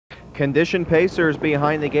Condition pacers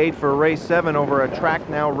behind the gate for race 7 over a track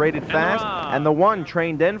now rated fast, and the 1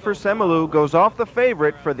 Trained In for Semelu goes off the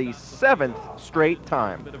favorite for the 7th straight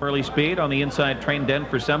time. Bit of early speed on the inside, Trained In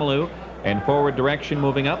for Semelu, and forward direction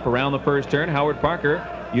moving up around the first turn. Howard Parker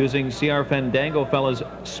using CR Fandango fella's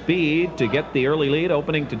speed to get the early lead,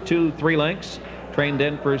 opening to 2-3 lengths. Trained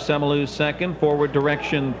In for Semelu second, forward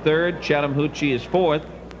direction third. Chatham Hoochie is fourth.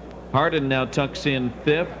 Hardin now tucks in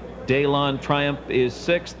fifth. Daylon Triumph is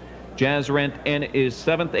sixth. Jazz Rent N is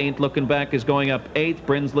seventh. Ain't Looking Back is going up eighth.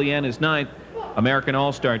 Brinsley N is ninth. American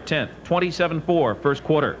All-Star 10th. 27-4 first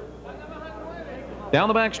quarter. Down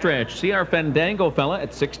the backstretch, CR Fandango fella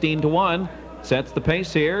at 16-1 sets the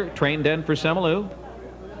pace here. Trained In for Semelu.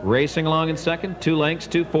 Racing along in second, 2 lengths,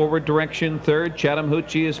 2 forward direction third. Chatham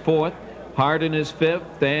Hoochie is fourth. Hardin is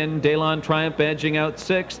fifth. Then Daylon Triumph edging out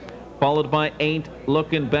sixth, followed by Ain't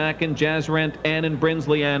Looking Back and Jazz Rent N and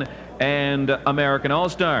Brinsley N and American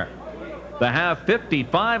All-Star. The half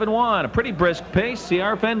 55-1, a pretty brisk pace.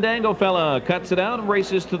 CR Fandango fella cuts it out and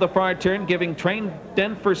races to the far turn, giving Trained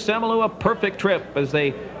In for Semelu a perfect trip as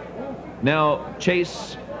they now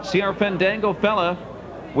chase CR Fandango fella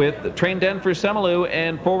with Trained In for Semelu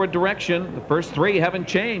and forward direction. The first 3 haven't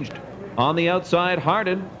changed. On the outside,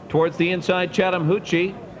 Hardin towards the inside, Chatham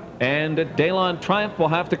Hoochie, and Daylon Triumph will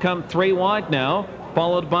have to come 3 wide now,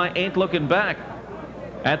 followed by Ain't Looking Back.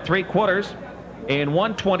 At 3/4 in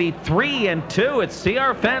 1:23-2, it's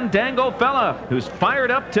CR Fandango fella who's fired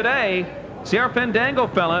up today. CR Fandango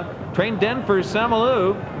fella, Trained In for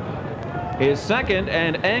Semelu, is second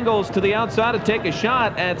and angles to the outside to take a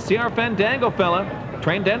shot at CR Fandango fella.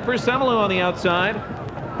 Trained In for Semelu on the outside,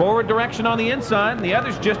 forward direction on the inside, and the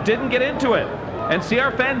others just didn't get into it. And CR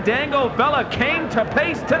Fandango fella came to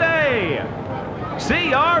pace today.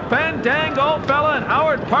 CR Fandango fella and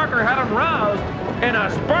Howard Parker had him roused in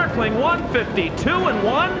a sparkling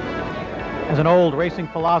 152-1. As an old racing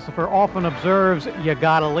philosopher often observes, you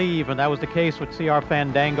gotta leave, and that was the case with CR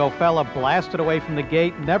Fandango fella. Blasted away from the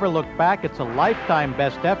gate, never looked back. It's a lifetime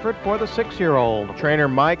best effort for the 6-year-old. Trainer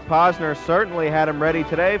Mike Posner certainly had him ready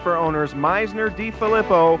today for owners Meisner,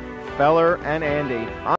 DiFilippo, Feller, and Andy.